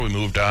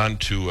moved on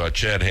to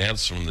Chad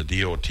Hansen from the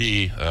DOT,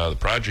 the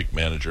project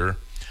manager.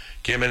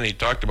 Came in and he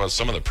talked about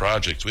some of the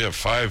projects. We have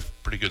 5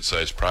 pretty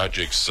good-sized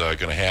projects going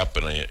to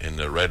happen in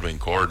the Red Wing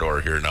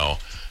corridor here now,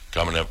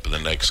 coming up in the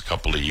next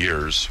couple of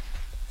years.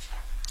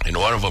 And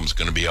one of them is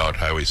going to be out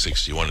Highway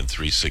 61 and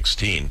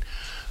 316.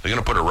 They're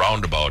going to put a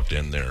roundabout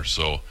in there.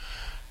 So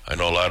I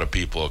know a lot of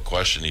people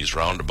question these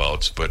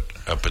roundabouts, but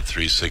up at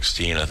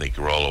 316, I think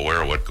we're all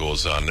aware of what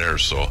goes on there.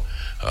 So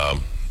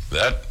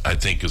that, I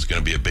think, is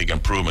going to be a big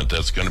improvement.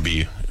 That's going to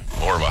be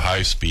more of a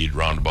high-speed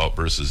roundabout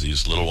versus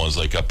these little ones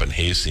like up in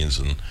Hastings,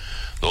 and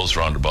those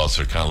roundabouts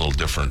are kind of a little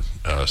different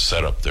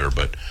setup there.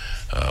 But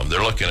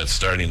they're looking at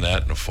starting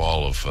that in the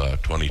fall of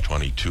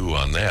 2022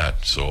 on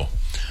that. So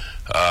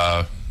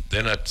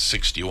then at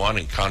 61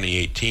 and County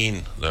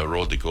 18, the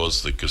road that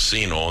goes to the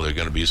casino, there are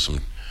going to be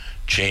some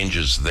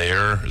changes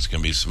there. There's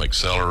going to be some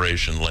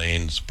acceleration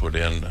lanes put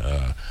in.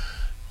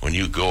 When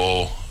you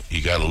go,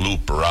 you got to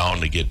loop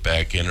around to get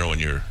back in, or when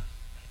you're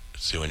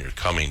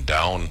coming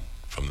down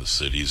from the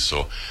cities.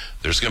 So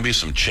there's going to be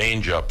some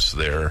change-ups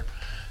there,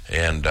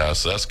 and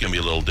so that's going to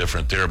be a little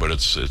different there, but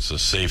it's a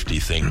safety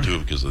thing too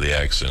because of the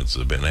accidents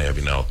they've been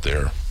having out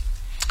there.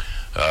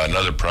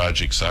 Another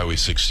project's Highway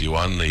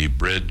 61, the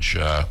bridge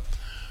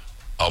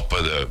out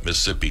by the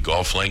Mississippi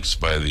Golf Links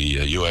by the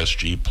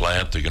USG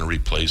plant. They're going to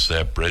replace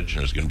that bridge,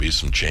 and there's going to be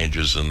some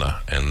changes in the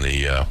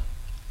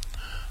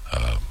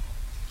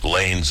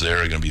lanes there.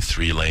 There are going to be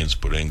 3 lanes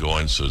put in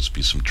going, so it's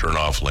be some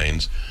turnoff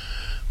lanes.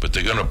 But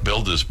they're going to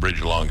build this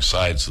bridge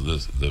alongside, so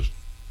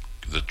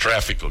the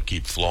traffic will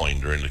keep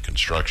flowing during the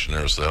construction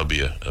there. So that'll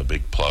be a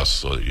big plus.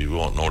 So you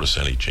won't notice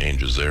any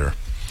changes there.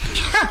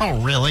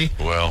 Oh, really?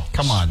 Well,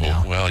 come on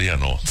now. Well, yeah,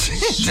 no.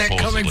 Is that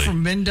coming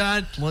from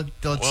MnDOT?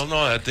 Well,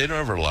 no, they don't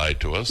ever lie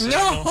to us.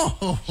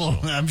 No, so.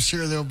 I'm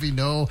sure there'll be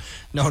no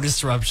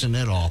disruption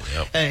at all.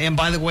 Yep. And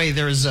by the way,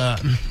 there's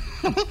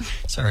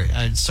sorry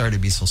to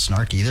be so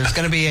snarky. There's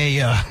going to be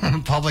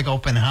a public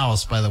open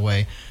house, by the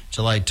way,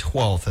 July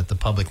 12th at the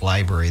public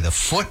library, the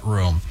Foot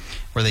Room,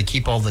 where they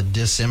keep all the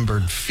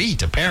dismembered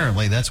feet.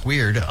 Apparently, that's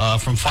weird.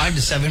 From 5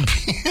 to 7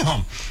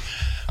 p.m.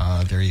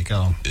 There you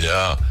go.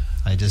 Yeah.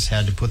 I just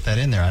had to put that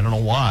in there. I don't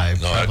know why.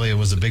 No, Probably it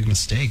was a big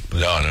mistake.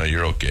 But. No,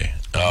 you're okay.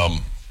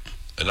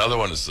 Another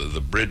one is the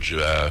bridge,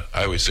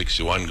 Highway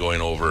 61 going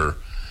over,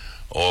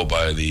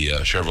 by the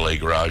Chevrolet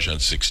garage on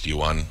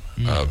 61,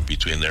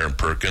 between there and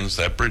Perkins.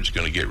 That bridge is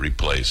going to get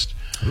replaced.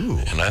 Ooh.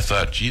 And I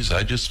thought, geez,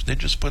 they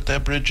just put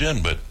that bridge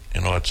in, but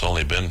it's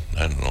only been,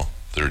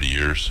 30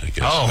 years, I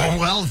guess. Oh,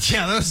 well,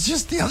 yeah, that was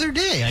just the other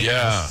day, I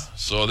guess.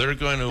 So they're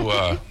going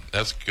to,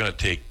 that's going to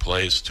take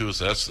place, too.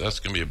 So that's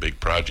going to be a big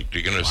project.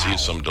 You're going to see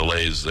some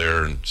delays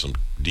there and some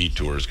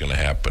detours going to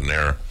happen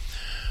there.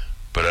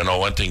 But I know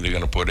one thing, they're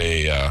going to put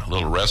a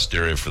little rest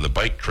area for the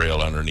bike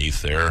trail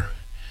underneath there.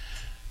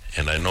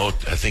 And I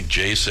think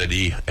Jay said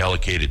he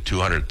allocated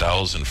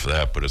 $200,000 for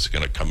that, but it's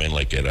going to come in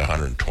like at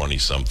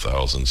 $120-some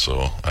thousand.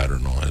 So I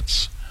don't know.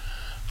 It's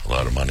a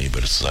lot of money,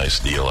 but it's a nice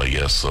deal, I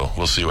guess. So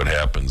we'll see what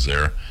happens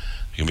there. There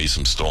can be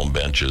some stone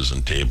benches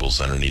and tables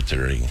underneath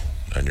there.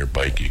 On your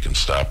bike, you can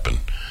stop and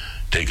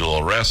take a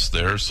little rest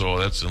there. So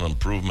that's an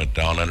improvement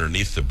down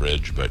underneath the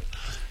bridge, but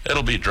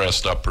it'll be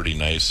dressed up pretty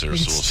nice there.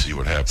 So we'll see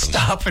what happens.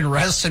 Stop and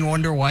rest and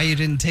wonder why you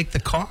didn't take the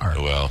car.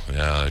 Well,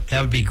 yeah,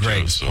 that would be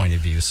Greg's point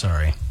of view.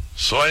 Sorry.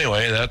 So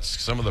anyway, that's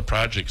some of the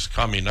projects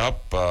coming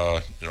up.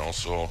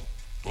 So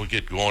we'll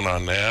get going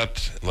on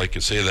that. Like I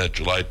say, that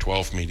July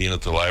 12th meeting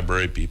at the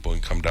library, people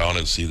can come down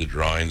and see the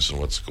drawings and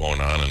what's going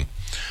on, and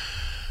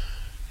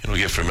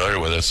get familiar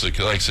with it. So,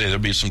 like I say, there'll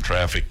be some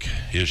traffic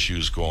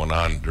issues going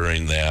on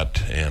during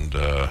that, and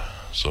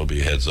so it'll be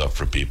a heads up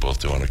for people if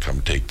they want to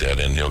come take that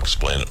in. He'll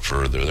explain it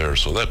further there.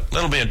 So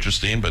that'll be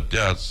interesting, but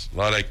yeah, it's a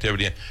lot of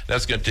activity.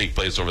 That's going to take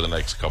place over the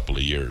next couple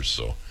of years.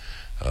 So,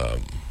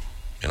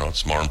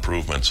 it's more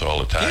improvements all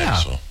the time. Yeah.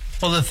 So.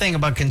 Well, the thing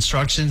about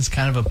construction is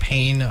kind of a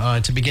pain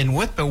to begin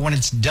with, but when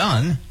it's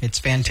done, it's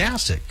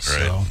fantastic.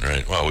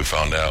 Right. Well, we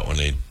found out when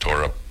they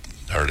tore up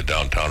part of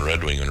downtown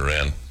Red Wing and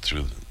ran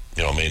through,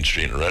 Main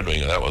Street in Red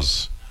Wing, that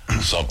was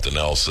something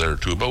else there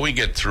too. But we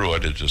get through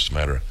it. It's just a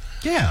matter.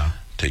 Yeah.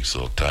 It takes a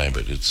little time,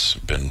 but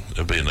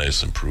it'll be a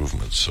nice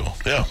improvement. So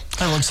yeah.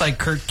 It looks like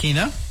Kurt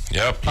Keena.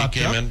 Yep, he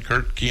came in.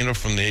 Kurt Keena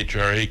from the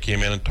HRA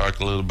came in and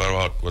talked a little bit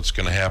about what's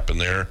going to happen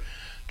there.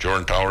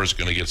 Jordan Tower is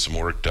going to get some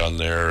work done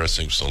there. I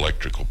think some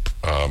electrical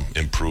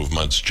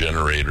improvements,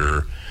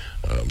 generator,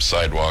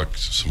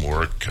 sidewalks, some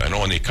work. I know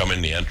when they come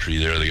in the entry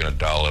there, they're going to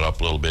dial it up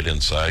a little bit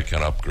inside,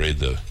 kind of upgrade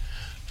the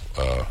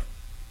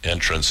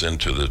entrance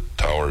into the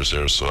towers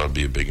there, so that'll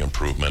be a big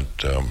improvement.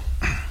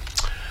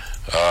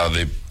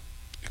 They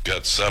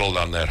got settled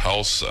on that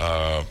house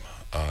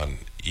on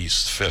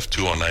East 5th,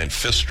 209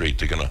 5th Street.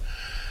 They're going to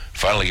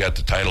finally got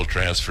the title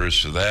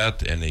transfers for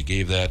that, and they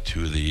gave that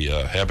to the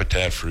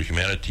Habitat for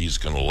Humanity. Is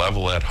going to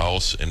level that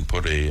house and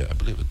put I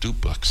believe a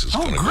duplex is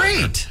going to go there.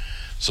 Great.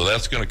 So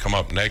that's going to come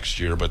up next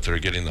year, but they're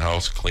getting the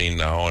house clean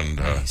now and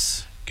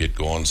get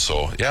going.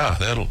 So, yeah,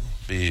 that'll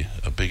be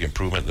a big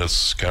improvement.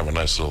 That's kind of a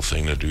nice little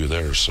thing to do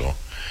there. So,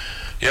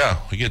 yeah,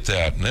 we get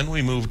that. And then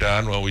we moved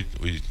on. Well, we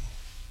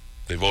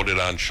they voted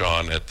on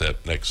Sean at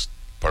that next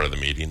part of the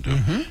meeting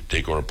to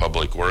take over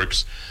Public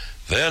Works.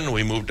 Then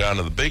we moved on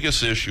to the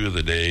biggest issue of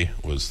the day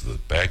was the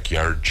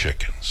backyard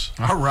chickens.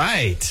 All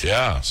right.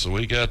 Yeah, so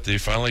they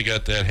finally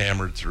got that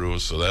hammered through,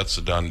 so that's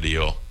a done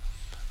deal.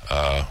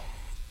 I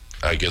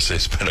guess they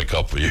spent a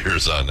couple of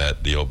years on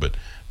that deal, but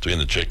between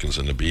the chickens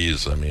and the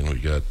bees, I mean, we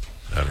got,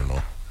 I don't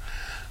know,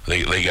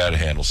 they got a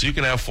handle. So you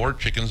can have 4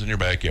 chickens in your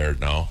backyard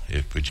now,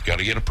 but you got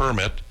to get a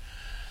permit.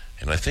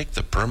 And I think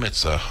the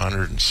permit's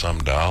 $100 and some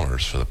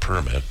for the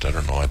permit. I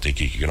don't know. I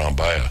think you can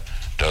buy a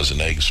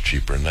dozen eggs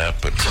cheaper than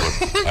that. But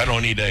I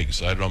don't eat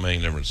eggs. I don't make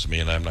any difference to me,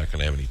 and I'm not going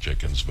to have any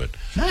chickens. But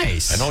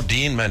nice. I know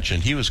Dean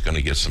mentioned he was going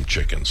to get some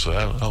chickens, so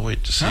I'll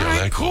wait to see how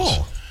that goes.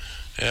 Cool.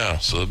 Yeah,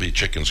 so there'll be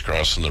chickens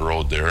crossing the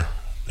road there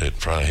in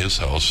front of his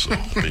house, so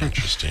it'll be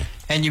interesting.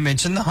 And you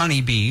mentioned the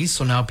honeybees,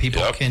 so now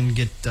people can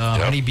get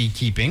honeybee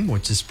keeping,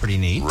 which is pretty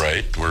neat.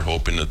 Right. We're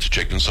hoping that the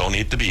chickens don't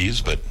eat the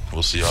bees, but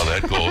we'll see how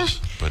that goes.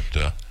 But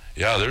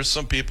yeah, there's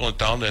some people in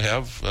town that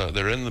have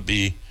they're in the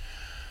bee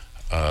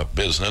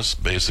business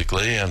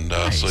basically, and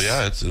nice. So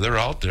yeah, they're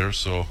out there.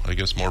 So I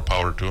guess more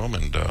power to them,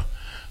 and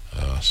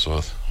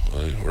so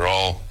we're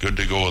all good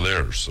to go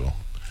there. So.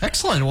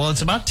 Excellent. Well,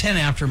 it's about 10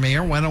 after,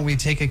 Mayor. Why don't we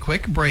take a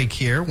quick break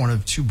here? One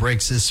of 2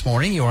 breaks this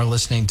morning. You are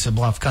listening to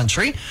Bluff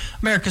Country,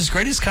 America's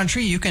greatest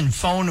country. You can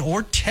phone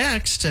or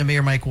text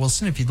Mayor Mike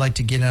Wilson if you'd like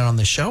to get in on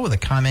the show with a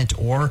comment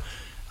or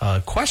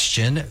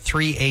question,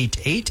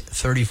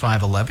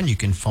 388-3511. You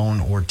can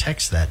phone or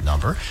text that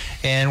number.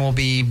 And we'll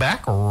be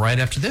back right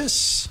after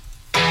this.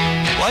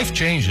 Life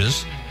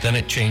changes, then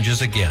it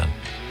changes again.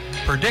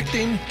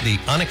 Predicting the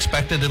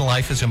unexpected in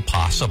life is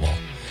impossible.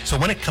 So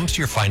when it comes to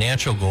your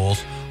financial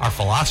goals, our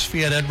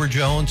philosophy at Edward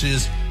Jones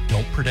is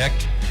don't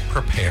predict,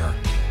 prepare.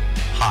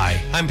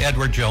 Hi, I'm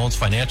Edward Jones,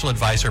 financial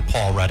advisor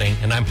Paul Redding,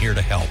 and I'm here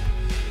to help.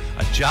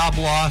 A job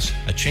loss,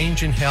 a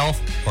change in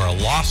health, or a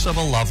loss of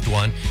a loved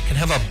one can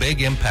have a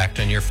big impact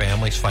on your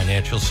family's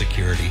financial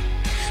security.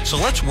 So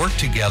let's work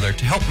together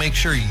to help make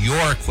sure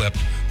you're equipped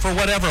for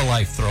whatever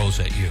life throws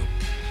at you.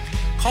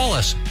 Call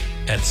us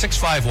at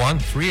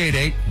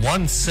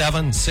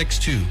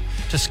 651-388-1762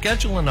 to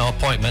schedule an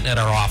appointment at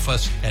our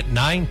office at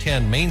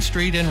 910 Main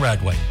Street in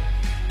Red Wing.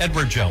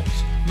 Edward Jones,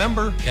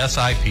 member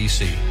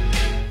SIPC.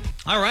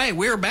 All right,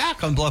 we're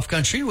back on Bluff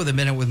Country with a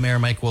Minute with Mayor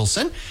Mike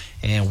Wilson,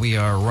 and we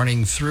are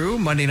running through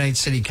Monday night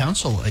City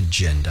Council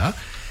agenda.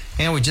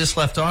 And we just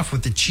left off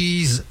with the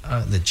chickens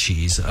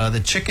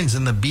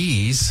and the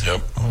bees.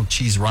 Yep. Oh,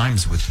 cheese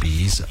rhymes with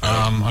bees.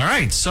 All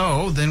right,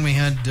 so then we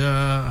had,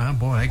 I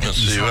got let's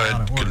see, we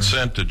had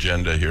consent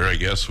agenda here. I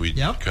guess we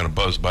kind of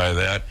buzzed by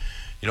that.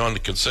 You know, on the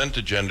consent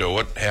agenda,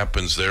 what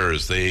happens there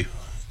is they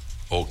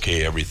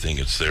okay everything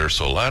that's there.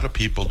 So a lot of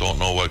people don't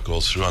know what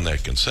goes through on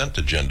that consent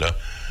agenda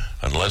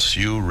unless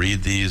you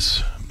read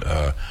these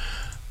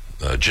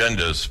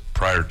agendas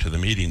prior to the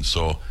meeting.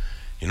 So,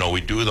 you know,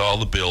 we do all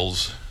the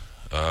bills.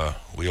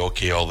 We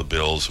okay all the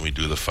bills, and we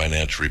do the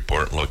financial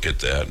report and look at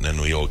that, and then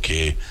we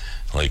okay,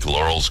 like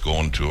Laurel's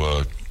going to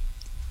a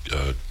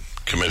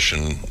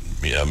commission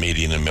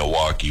meeting in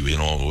Milwaukee. You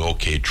know, we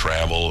okay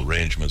travel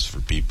arrangements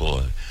for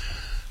people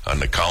on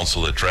the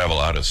council that travel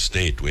out of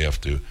state. We have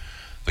to,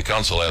 the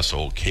council has to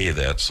okay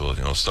that. So,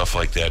 you know, stuff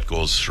like that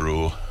goes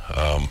through.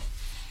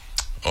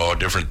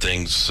 Different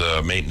things,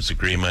 maintenance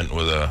agreement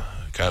with a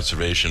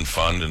conservation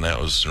fund, and that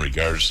was in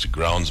regards to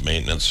grounds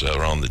maintenance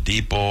around the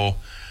depot.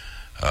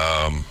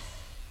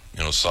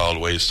 You know, solid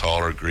waste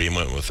hauler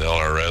agreement with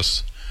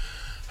LRS.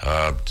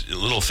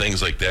 Little things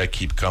like that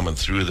keep coming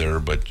through there,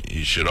 but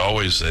you should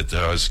always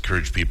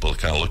encourage people to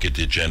kind of look at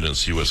the agenda and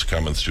see what's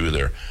coming through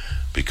there,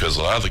 because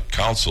a lot of the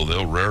council,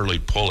 they'll rarely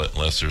pull it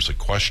unless there's a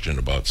question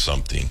about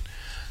something.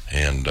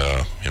 And,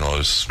 you know,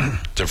 there's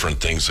different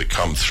things that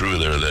come through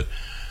there that,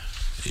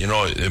 you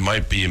know, it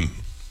might be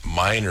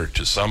minor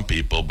to some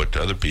people, but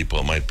to other people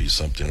it might be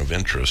something of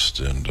interest.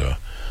 And, you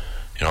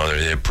know,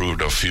 they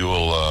approved a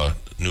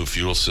new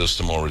fuel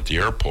system over at the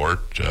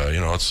airport.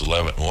 You know, it's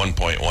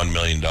 $1.1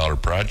 million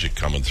project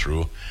coming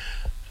through.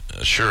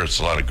 Sure, it's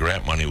a lot of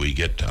grant money we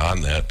get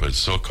on that, but it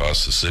still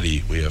costs the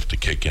city. We have to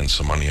kick in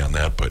some money on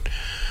that. But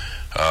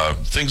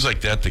things like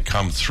that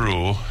come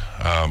through,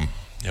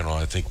 you know,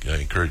 I think I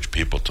encourage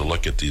people to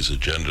look at these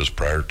agendas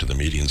prior to the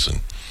meetings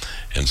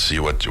and see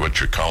what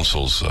your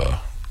council's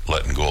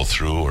letting go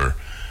through. Or,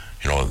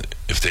 you know,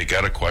 if they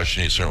got a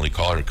question, you certainly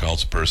call your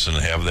council person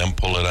and have them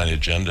pull it on the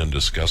agenda and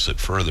discuss it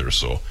further.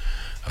 So,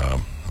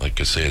 like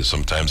I say,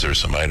 sometimes there's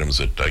some items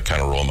that I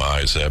kind of roll my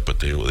eyes at, but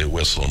they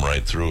whistle them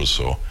right through.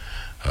 So,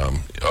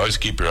 always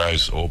keep your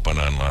eyes open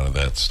on a lot of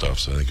that stuff.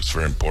 So I think it's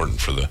very important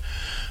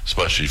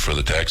especially for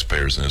the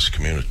taxpayers in this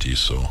community.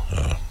 So,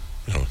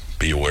 you know,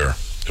 be aware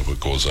of what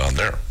goes on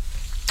there.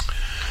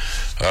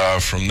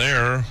 From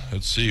there,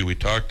 let's see, we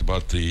talked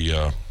about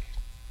the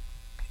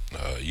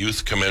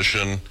Youth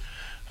Commission.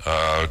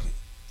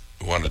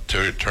 Want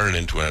to turn it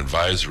into an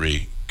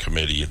advisory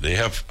committee. They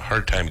have a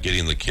hard time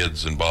getting the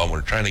kids involved.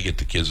 We're trying to get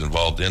the kids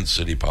involved in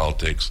city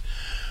politics.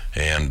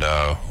 And,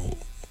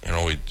 you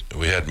know,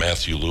 we had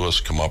Matthew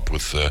Lewis come up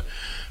with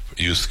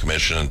youth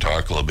commission and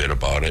talk a little bit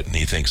about it, and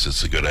he thinks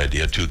it's a good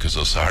idea too, because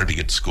it's hard to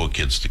get school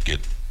kids to get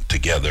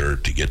together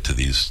to get to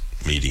these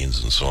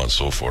meetings and so on and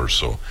so forth.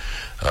 So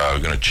we're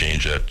going to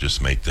change that,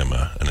 just make them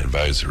an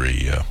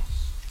advisory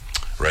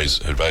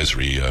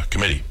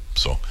committee.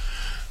 So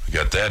we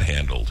got that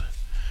handled.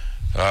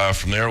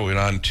 From there, we went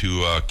on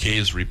to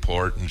Kay's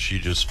report, and she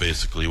just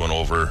basically went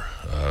over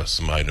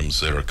some items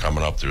that are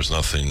coming up. There's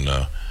nothing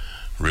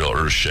real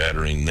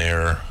earth-shattering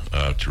there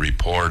to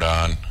report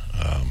on.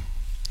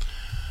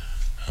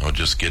 I'll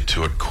just get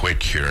to it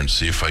quick here and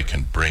see if I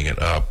can bring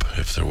it up.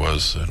 If there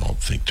was, I don't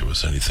think there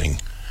was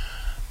anything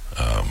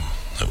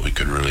that we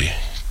could really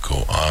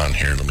go on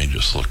here. Let me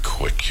just look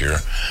quick here.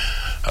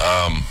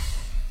 Yeah,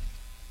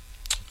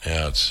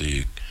 let's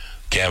see.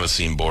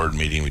 Canvassing board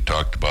meeting we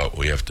talked about.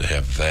 We have to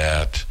have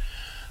that.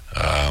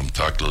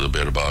 Talked a little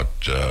bit about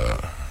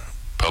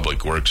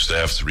public works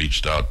staffs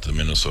reached out to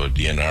Minnesota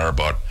DNR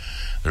about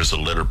there's a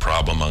litter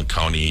problem on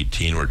County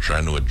 18 we're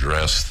trying to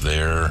address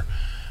there.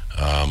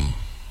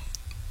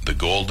 The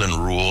Golden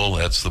Rule,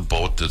 that's the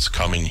boat that's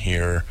coming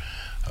here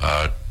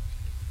to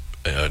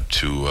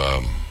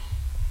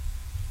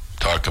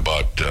talk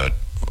about,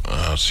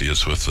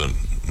 it's with the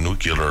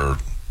Nuclear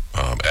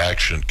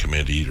Action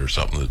Committee or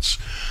something that's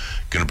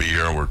going to be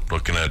here. We're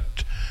looking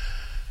at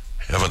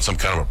having some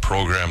kind of a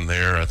program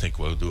there. I think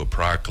we'll do a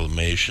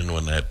proclamation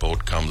when that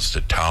boat comes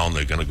to town.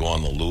 They're going to go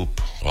on the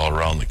loop all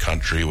around the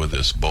country with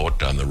this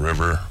boat on the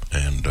river,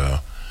 and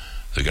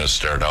they're going to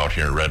start out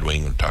here in Red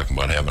Wing. We're talking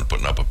about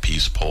putting up a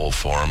peace pole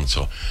for them,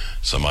 so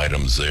some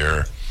items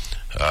there.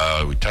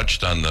 We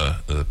touched on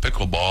the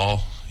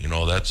pickleball.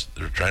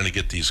 They're trying to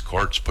get these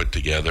courts put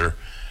together,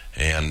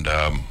 and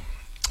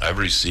I've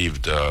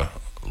received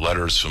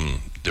letters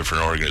from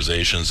different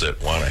organizations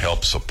that want to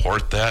help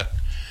support that.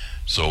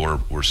 So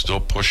we're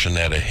still pushing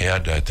that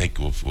ahead. I think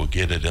we'll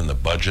get it in the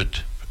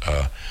budget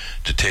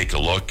to take a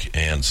look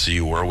and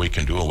see where we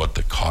can do it, what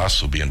the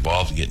costs will be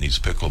involved in getting these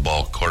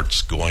pickleball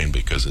courts going,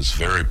 because it's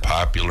very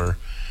popular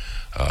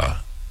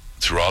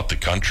throughout the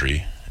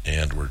country,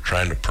 and we're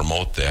trying to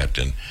promote that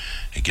and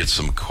get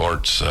some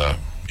courts,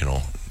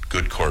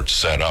 good courts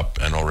set up.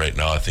 I know right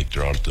now, I think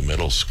they're out at the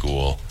middle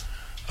school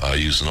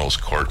using those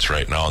courts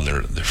right now, and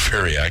they're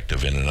very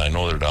active in it. And I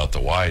know they're down at the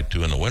Y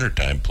too in the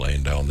wintertime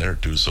playing down there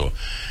too. So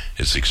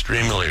it's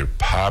extremely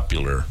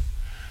popular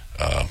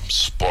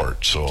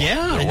sport. So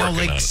yeah, I know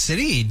Lake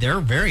City, they're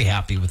very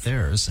happy with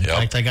theirs. In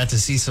fact, I got to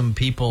see some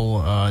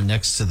people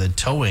next to the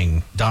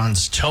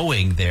Don's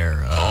Towing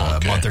there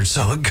a month or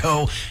so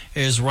ago.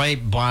 Is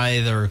right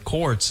by their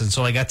courts, and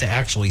so I got to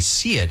actually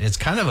see it. It's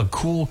kind of a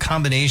cool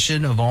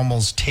combination of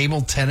almost table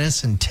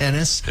tennis and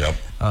tennis,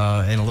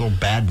 and a little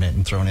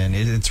badminton thrown in.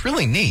 It's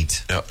really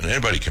neat. Yeah, and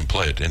anybody can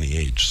play at any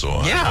age.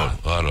 So yeah,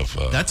 a lot of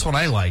that's what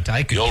I liked.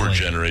 I could the older play.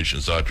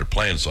 generations out there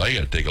playing, so I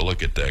got to take a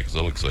look at that because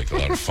it looks like a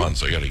lot of fun.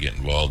 So I got to get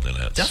involved in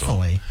it.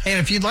 Definitely. So. And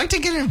if you'd like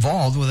to get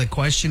involved with a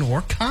question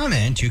or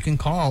comment, you can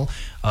call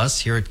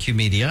us here at Q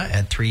Media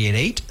at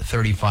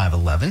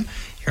 388-3511.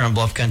 Here on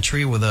Bluff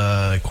Country with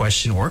a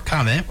question or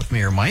comment with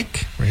me or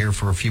Mike. We're here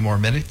for a few more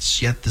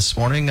minutes yet this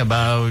morning,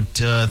 about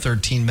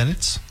 13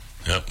 minutes.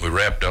 Yep, we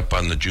wrapped up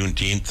on the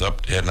Juneteenth,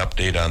 had an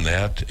update on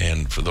that.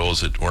 And for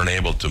those that weren't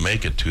able to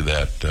make it to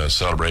that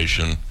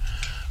celebration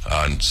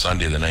on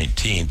Sunday the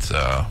 19th,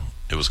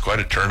 it was quite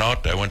a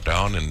turnout. I went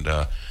down and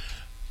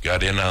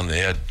got in on the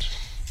head,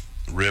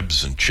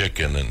 ribs and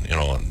chicken and,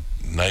 a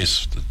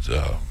nice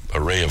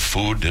array of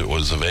food that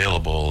was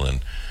available, and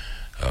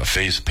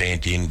face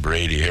painting,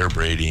 hair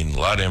braiding, a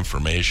lot of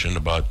information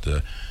about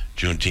the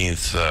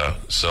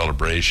Juneteenth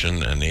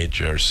celebration, and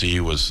HRC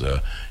was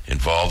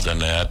involved in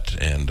that,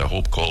 and the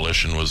Hope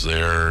Coalition was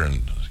there,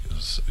 and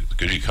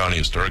Goodhue County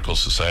Historical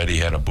Society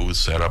had a booth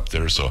set up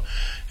there, so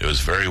it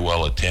was very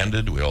well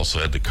attended. We also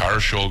had the car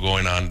show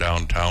going on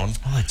downtown.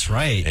 Oh, that's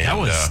right.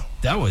 And,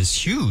 that was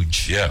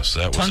huge. Yes,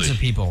 that was tons of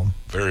people.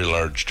 Very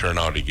large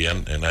turnout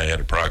again, and I had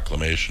a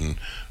proclamation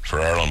for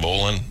Arlen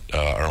Boland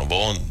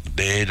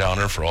Day down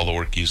there for all the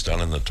work he's done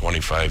in the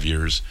 25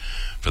 years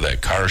for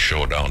that car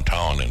show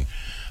downtown. And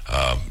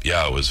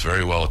it was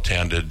very well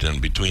attended,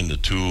 and between the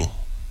two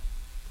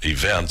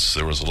events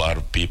there was a lot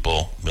of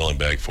people milling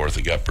back and forth.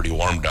 It got pretty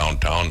warm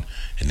downtown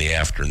in the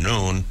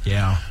afternoon,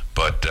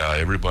 but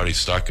everybody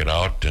stuck it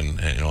out, and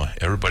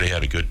everybody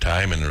had a good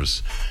time, and there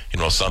was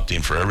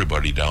something for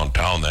everybody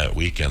downtown that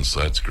weekend,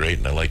 so that's great.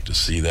 And I like to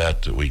see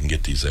that we can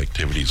get these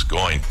activities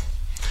going.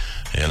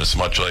 And it's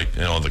much like,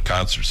 the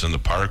concerts in the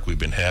park. We've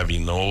been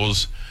having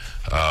those.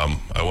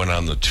 I went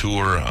on the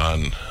tour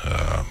on,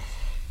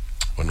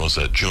 when was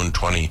that, June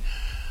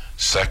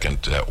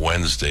 22nd, that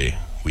Wednesday.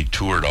 We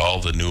toured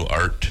all the new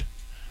art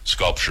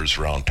sculptures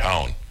around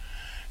town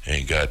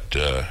and got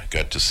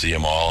to see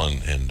them all.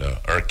 And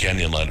Art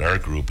Kenyon led our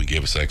group and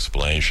gave us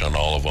explanation on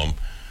all of them.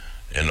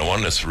 And the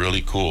one that's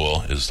really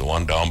cool is the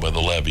one down by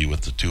the levee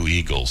with the two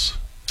eagles.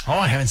 Oh,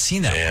 I haven't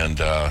seen that. And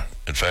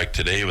in fact,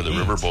 today with the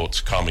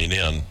riverboats coming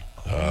in,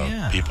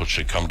 people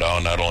should come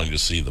down not only to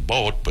see the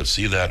boat, but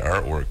see that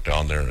artwork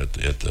down there at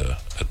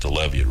the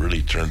levee. It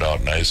really turned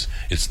out nice.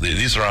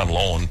 These are on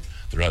loan.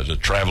 the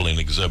traveling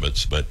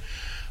exhibits. But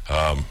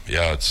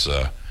yeah, it's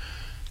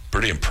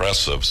pretty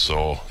impressive.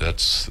 So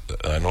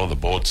I know the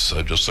boats.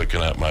 Just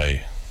looking at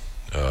my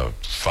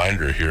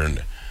finder here,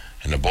 and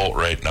the boat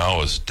right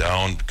now is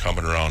down,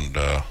 coming around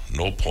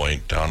No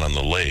Point down on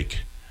the lake,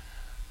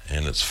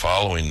 and it's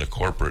following the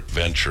Corporate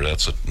Venture.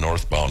 That's a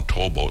northbound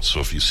towboat. So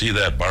if you see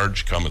that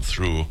barge coming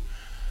through,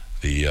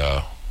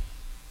 the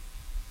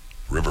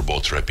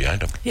riverboat's right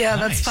behind them. Yeah,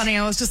 Nice. that's funny.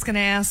 I was just going to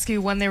ask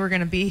you when they were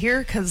going to be here,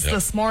 because Yep.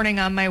 this morning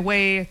on my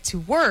way to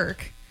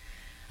work,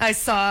 I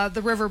saw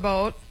the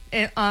riverboat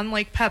on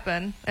Lake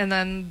Pepin and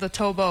then the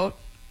towboat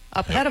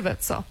up ahead of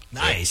it. So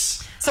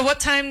Nice. what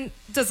time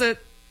does it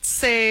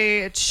say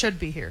it should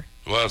be here?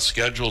 Well, it's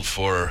scheduled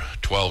for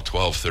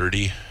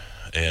 12:30,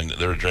 and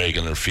they're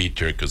dragging their feet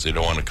here because they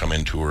don't want to come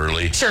in too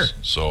early. Sure.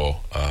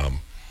 So,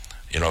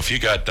 if you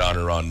got down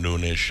around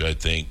noonish, I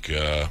think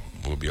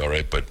we'll be all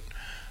right. But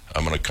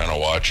I'm going to kind of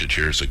watch it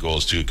here as it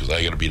goes, too, because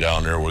I got to be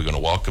down there. We're going to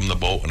welcome the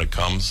boat when it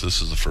comes.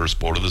 This is the first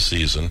boat of the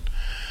season.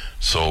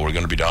 So we're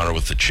going to be down there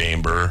with the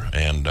chamber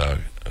and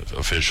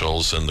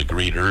officials and the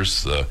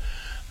greeters.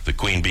 The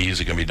Queen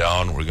Bees are going to be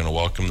down. We're going to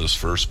welcome this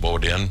first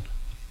boat in.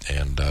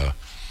 And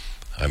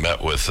I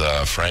met with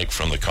Frank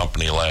from the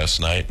company last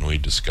night, and we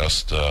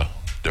discussed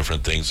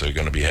different things that are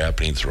going to be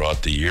happening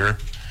throughout the year.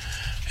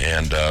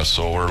 And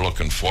so we're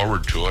looking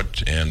forward to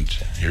it. And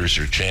here's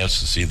your chance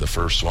to see the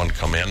first one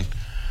come in.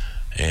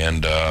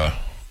 And I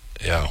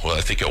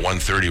think at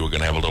 1:30 we're going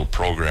to have a little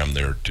program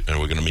there, and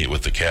we're going to meet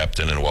with the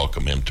captain and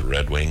welcome him to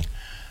Red Wing.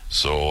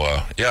 So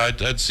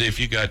I'd say if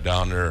you got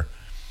down there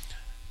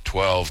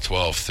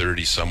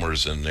 12:30,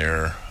 somewhere's in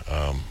there,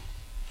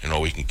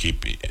 we can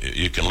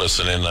you can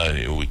listen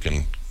in. We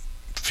can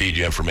feed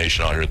you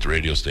information out here at the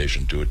radio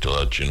station too, to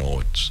let you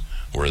know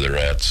where they're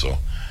at. So,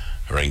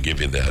 or I can give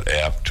you that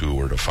app too,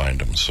 where to find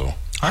them. So.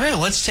 All right,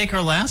 let's take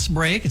our last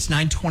break. It's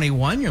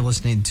 9:21. You're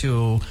listening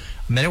to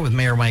A Minute with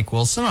Mayor Mike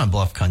Wilson on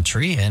Bluff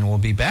Country, and we'll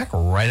be back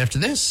right after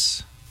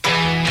this.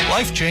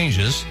 Life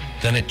changes,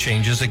 then it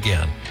changes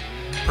again.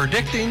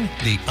 Predicting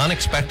the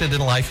unexpected in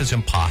life is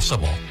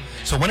impossible.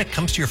 So when it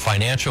comes to your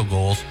financial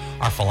goals,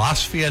 our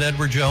philosophy at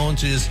Edward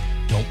Jones is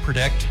don't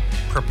predict,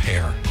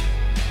 prepare.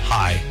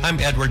 Hi, I'm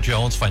Edward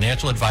Jones,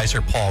 financial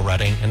advisor Paul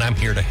Redding, and I'm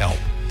here to help.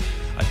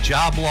 A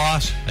job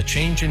loss, a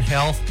change in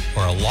health,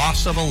 or a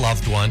loss of a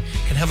loved one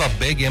can have a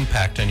big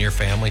impact on your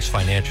family's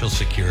financial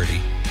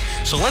security.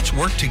 So let's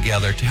work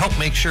together to help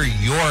make sure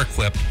you're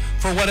equipped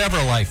for whatever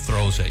life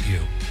throws at you.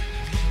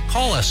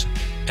 Call us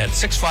at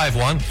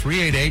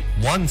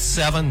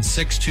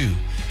 651-388-1762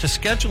 to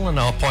schedule an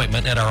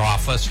appointment at our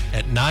office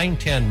at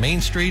 910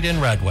 Main Street in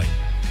Red Wing.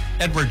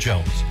 Edward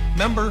Jones,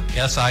 member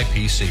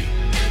SIPC.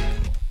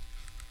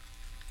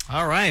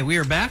 All right, we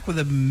are back with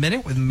A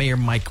Minute with Mayor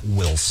Mike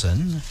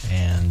Wilson,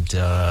 and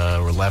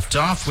we're left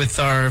off with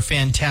our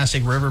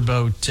fantastic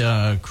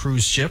riverboat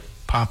cruise ship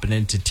popping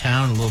into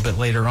town a little bit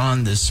later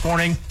on this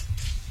morning.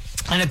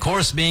 And, of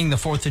course, being the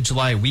 4th of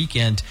July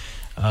weekend,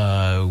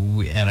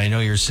 and I know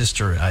your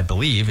sister, I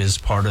believe, is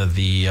part of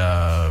the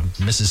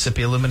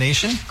Mississippi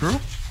Illumination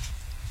group?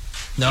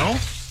 No?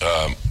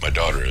 My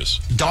daughter is.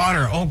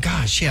 Daughter, oh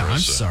gosh, yeah, I'm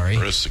sorry.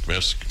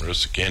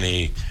 Marissa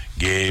Kinney,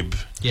 Gabe,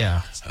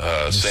 Yeah.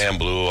 Sam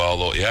Blue,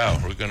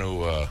 we're going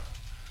to,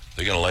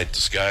 they're going to light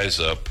the skies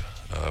up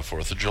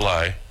 4th of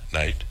July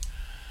night.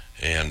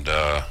 And,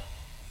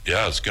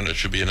 it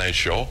should be a nice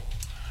show.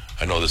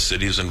 I know the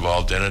city's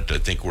involved in it. I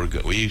think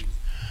we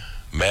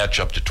match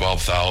up to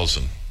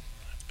 $12,000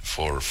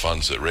 for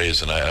funds that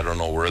raise, and I don't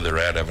know where they're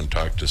at. I haven't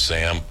talked to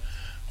Sam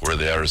where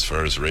they are as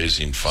far as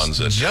raising funds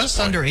at Just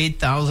under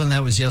 8,000.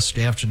 That was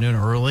yesterday afternoon,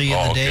 early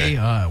in the day.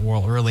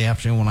 Early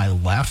afternoon when I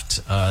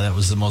left. That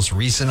was the most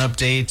recent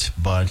update.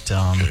 But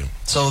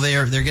so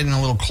they're getting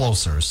a little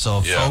closer.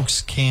 So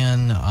folks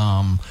can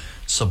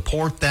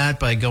support that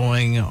by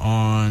going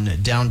on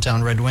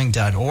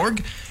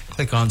downtownredwing.org.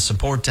 Click on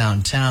Support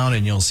Downtown,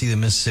 and you'll see the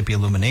Mississippi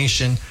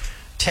Illumination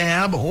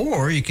tab,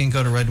 or you can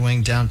go to Red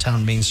Wing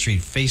Downtown Main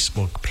Street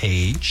Facebook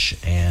page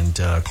and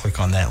click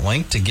on that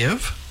link to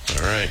give.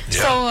 All right.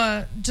 Yeah.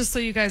 So, just so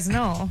you guys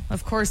know,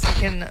 of course, you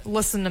can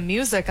listen to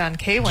music on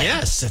K-Wing.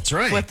 Yes, that's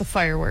right. With the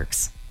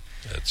fireworks.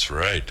 That's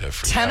right. I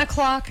forgot. 10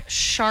 o'clock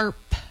sharp.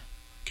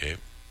 Okay.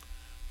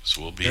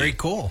 So we'll be Very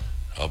cool.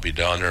 I'll be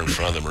down there in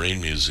front of the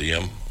Marine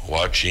Museum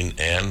watching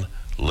and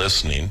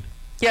listening.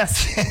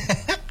 Yes.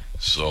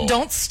 So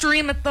Don't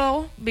stream it,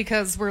 though,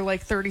 because we're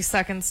like 30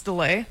 seconds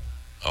delay.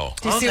 Oh.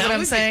 Do you see that what I'm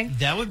would be- saying?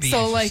 that would be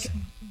So,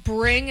 interesting.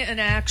 bring an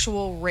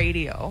actual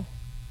radio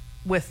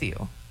with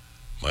you.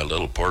 My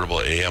little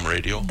portable AM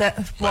radio.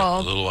 My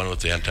little one with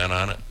the antenna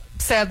on it.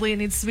 Sadly, it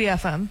needs to be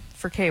FM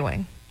for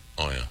K-Wing.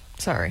 Oh yeah.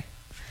 Sorry.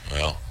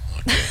 Well,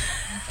 okay.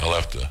 I'll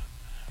have to.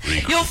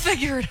 You'll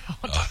figure it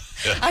out.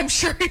 Yeah. I'm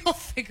sure you'll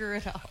figure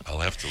it out. I'll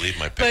have to leave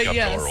my pickup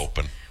door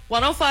open.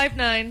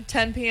 105.9,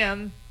 10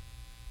 p.m.,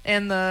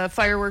 and the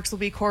fireworks will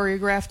be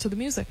choreographed to the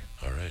music.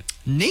 All right.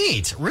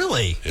 Neat,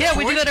 really. Yeah,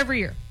 we do that every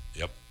year.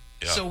 Yep.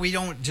 Yeah. So we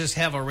don't just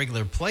have a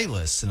regular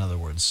playlist, in other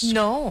words.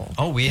 No.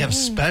 Oh, we have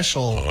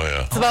special.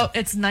 Oh, yeah.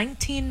 It's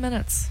 19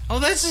 minutes. Oh,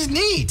 this is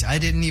neat. I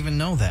didn't even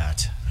know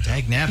that.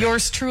 Dagnabbit.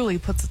 Yours truly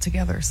puts it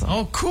together. So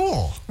Oh,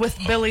 cool. with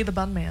Billy the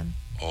Bun Man.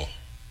 Oh,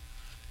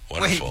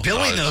 wonderful. Wait,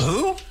 Billy No, the it's-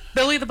 who?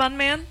 Billy the Bun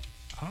Man.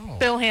 Oh.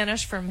 Bill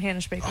Hanisch from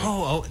Hanisch Bakery.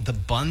 Oh, the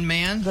Bun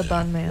Man? The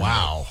Bun Man.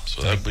 Wow.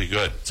 So that'd be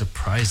good.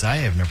 Surprised I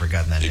have never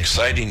gotten that nickname.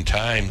 Exciting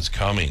times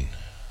coming.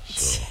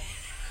 So,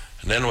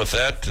 and then with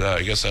that,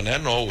 I guess on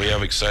that note, we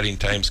have exciting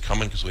times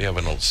coming because we have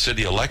a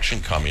city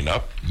election coming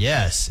up.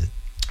 Yes.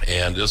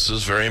 And this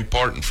is very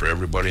important for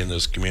everybody in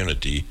this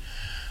community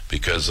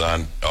because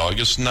on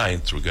August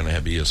 9th, we're going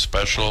to be a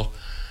special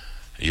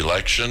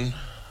election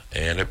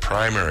and a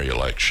primary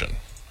election.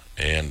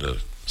 And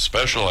the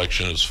special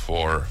election is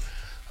for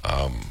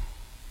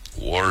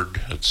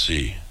Ward, let's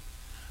see,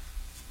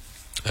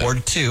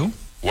 Ward 2.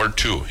 Ward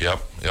 2,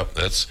 yep.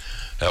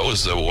 That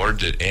was the ward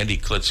that Andy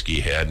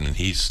Klitsky had, and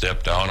he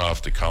stepped down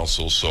off the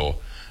council, so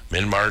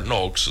Min Martin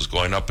Oaks is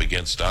going up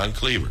against Don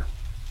Cleaver.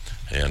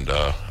 And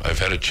I've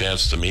had a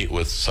chance to meet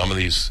with some of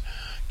these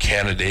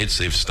candidates.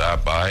 They've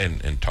stopped by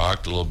and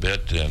talked a little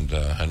bit, and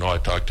I know I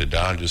talked to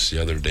Don just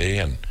the other day,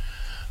 and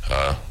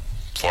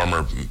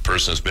former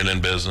person that's been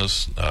in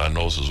business,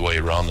 knows his way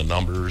around the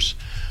numbers,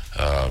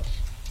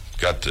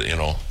 got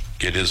to,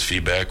 get his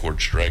feedback,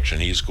 which direction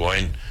he's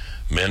going.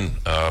 Min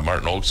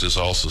Martin Oaks has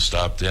also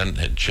stopped in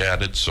and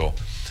chatted, so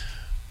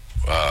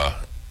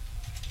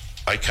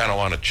I kind of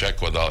want to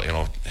check with,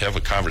 have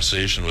a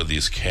conversation with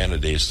these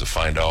candidates to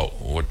find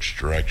out which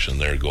direction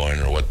they're going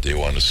or what they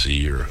want to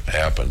see or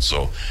happen.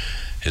 So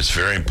it's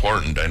very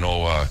important. I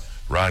know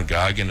Ron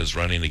Goggin is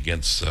running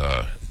against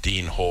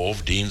Dean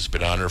Hove. Dean's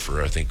been on her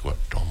for, I think,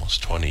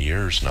 almost 20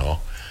 years now.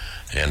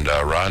 And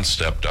Ron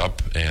stepped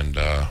up and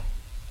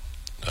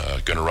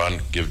going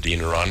to give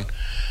Dean a run.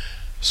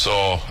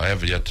 So I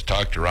have yet to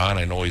talk to Ron.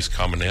 I know he's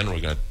coming in. We're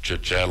going to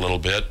chit-chat a little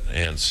bit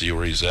and see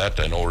where he's at.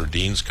 I know where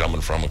Dean's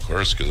coming from, of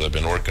course, because I've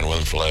been working with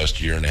him for the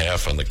last year and a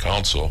half on the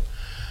council.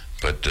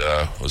 But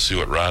we'll see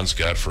what Ron's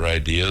got for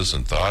ideas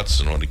and thoughts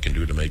and what he can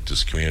do to make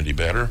this community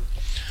better.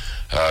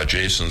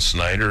 Jason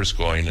Snyder is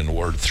going in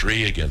Ward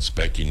 3 against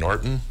Becky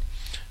Norton.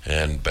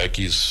 And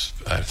Becky's,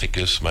 I think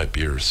this might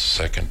be her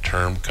second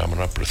term coming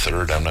up, or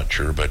third, I'm not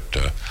sure. But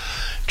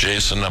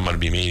Jason, I'm going to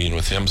be meeting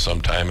with him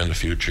sometime in the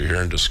future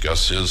here and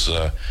discuss his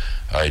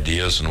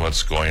ideas and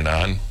what's going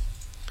on.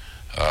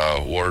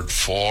 Ward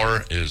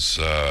 4 is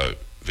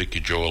Vicky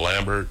Jo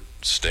Lambert,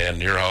 Stan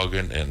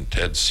Nierhaugen, and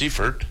Ted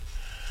Seifert.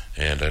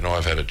 And I know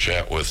I've had a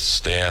chat with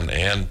Stan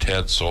and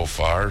Ted so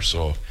far,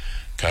 so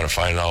kind of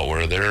find out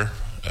where they're,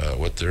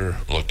 what they're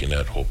looking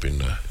at,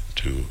 hoping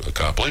to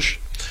accomplish.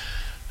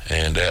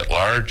 And at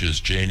large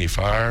is Janie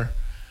Fair,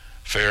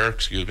 and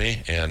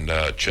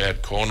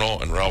Chad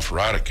Kono and Ralph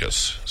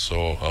Rodicus.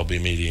 So I'll be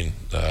meeting,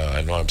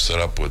 I know I'm set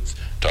up with,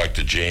 talk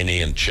to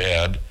Janie and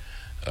Chad.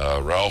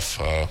 Ralph,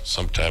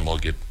 sometime we'll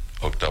get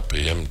hooked up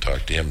with him and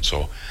talk to him.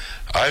 So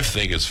I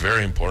think it's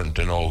very important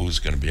to know who's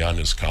going to be on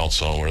this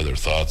council and where their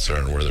thoughts are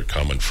and where they're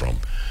coming from.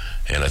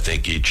 And I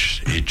think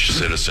each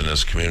citizen in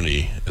this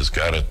community has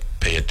got to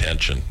pay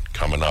attention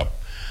coming up.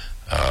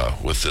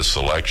 With this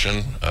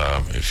election,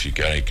 if you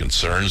got any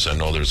concerns, I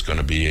know there's going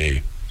to be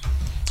a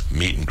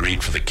meet and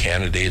greet for the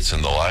candidates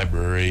in the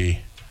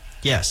library.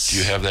 Yes. Do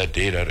you have that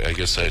date? I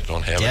guess I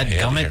don't have it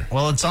handy here.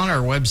 Well, it's on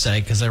our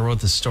website because I wrote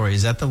the story.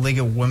 Is that the League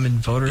of Women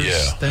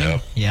Voters thing? Yeah.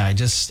 Yeah, I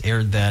just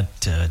aired that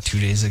 2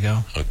 days ago.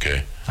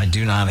 Okay. I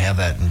do not have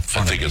that in I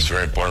front of think me. it's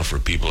very important for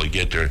people to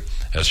get there.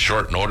 As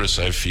short notice,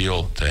 I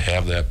feel, to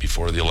have that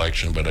before the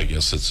election, but I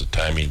guess it's a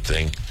timing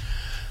thing.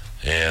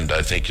 And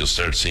I think you'll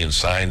start seeing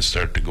signs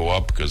start to go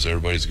up because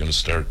everybody's going to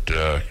start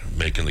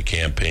making the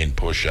campaign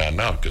push on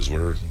now because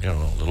we're a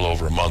little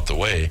over a month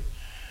away.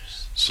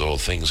 So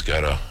things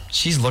got to...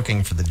 She's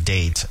looking for the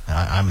date.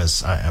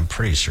 I'm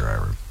pretty sure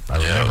I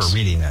remember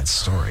reading that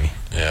story.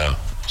 Yeah.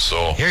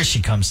 So Here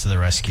she comes to the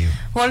rescue.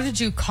 What did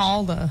you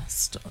call the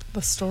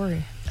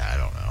story? I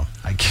don't know.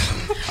 I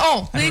can't.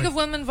 Oh, League of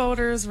Women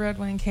Voters Red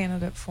Wing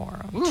Candidate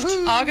Forum.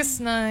 Woohoo.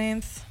 August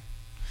 9th.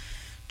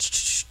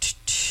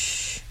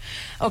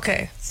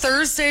 Okay,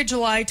 Thursday,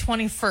 July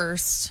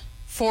 21st,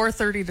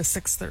 4:30 to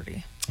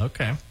 6:30.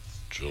 Okay.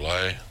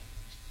 July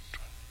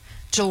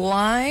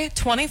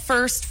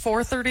 21st,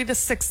 4:30 to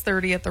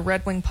 6:30 at the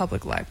Red Wing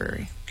Public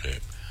Library. Okay.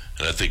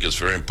 And I think it's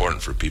very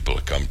important for people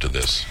to come to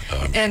this.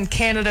 And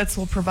candidates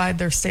will provide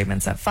their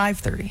statements at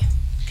 5:30.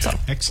 So,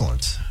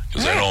 Excellent.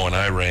 Because I know when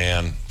I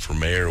ran for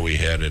mayor, we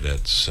had it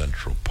at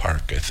Central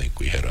Park. I think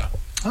we had a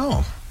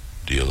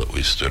deal that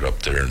we stood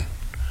up there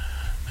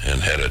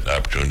and had an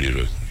opportunity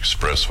to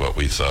express what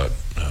we thought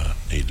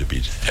needed to be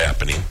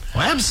happening.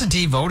 Well,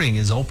 absentee voting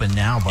is open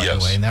now, by the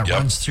Yes. way, and that Yep.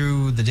 runs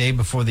through the day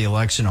before the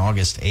election,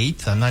 August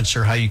 8th. I'm not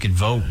sure how you could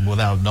vote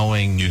without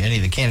knowing any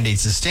of the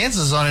candidates'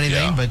 stances on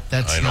anything, Yeah, but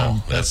that's I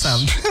know.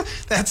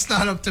 that's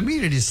not up to me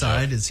to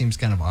decide. It seems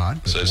kind of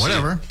odd, but So I see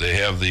whatever. they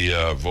have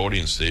the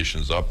voting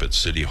stations up at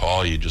City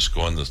Hall. You just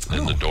go in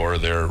the door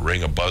there,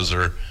 ring a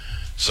buzzer.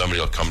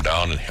 Somebody will come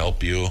down and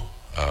help you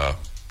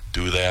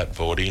do that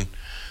voting.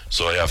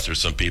 So after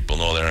some people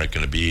know they aren't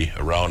going to be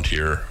around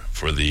here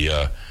for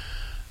the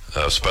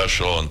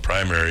special and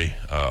primary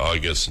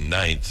August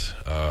 9th,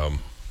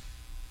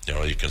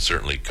 you can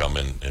certainly come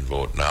in and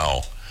vote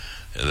now.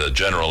 The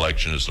general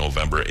election is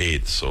November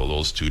 8th, so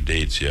those 2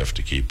 dates you have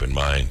to keep in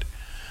mind.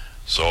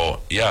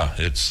 So, yeah,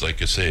 it's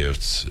like I say,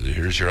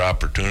 here's your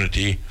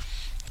opportunity.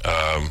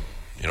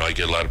 I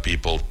get a lot of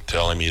people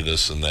telling me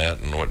this and that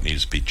and what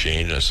needs to be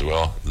changed. I said,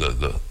 well,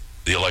 the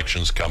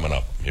election's coming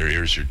up.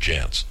 Here's your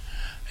chance,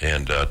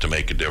 and to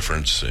make a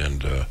difference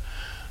and,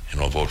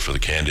 vote for the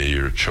candidate of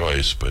your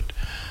choice. But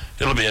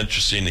it'll be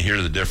interesting to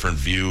hear the different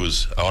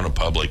views out in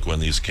public when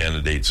these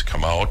candidates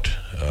come out.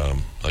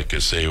 Like I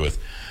say, with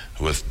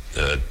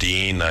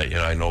Dean,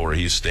 I know where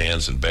he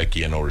stands, and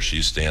Becky, I know where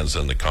she stands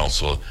on the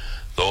council.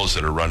 Those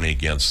that are running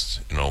against,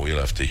 we'll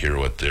have to hear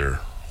what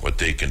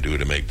they can do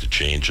to make the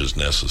changes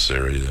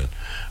necessary,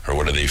 or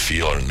what do they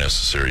feel are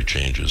necessary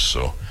changes.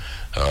 So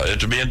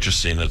it'll be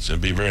interesting. It'll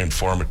be very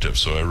informative.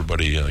 So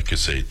everybody, like I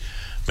say,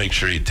 make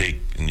sure you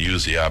take and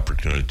use the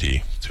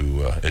opportunity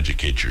to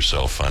educate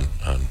yourself on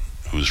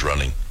who's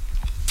running.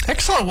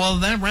 Excellent. Well,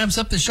 that wraps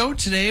up the show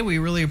today. We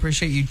really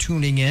appreciate you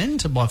tuning in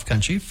to Bluff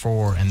Country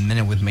for A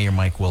Minute with Mayor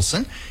Mike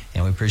Wilson.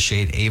 And we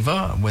appreciate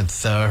Ava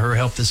with her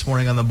help this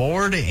morning on the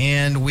board.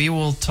 And we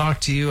will talk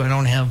to you.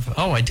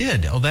 I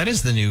did. Oh, that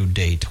is the new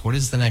date. What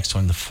is the next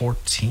one? The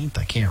 14th?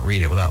 I can't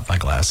read it without my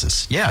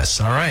glasses. Yes.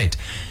 All right.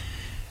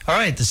 All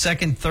right. The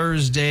second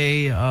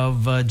Thursday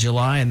of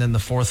July, and then the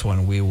fourth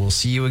one. We will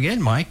see you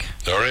again, Mike.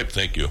 All right.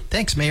 Thank you.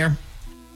 Thanks, Mayor.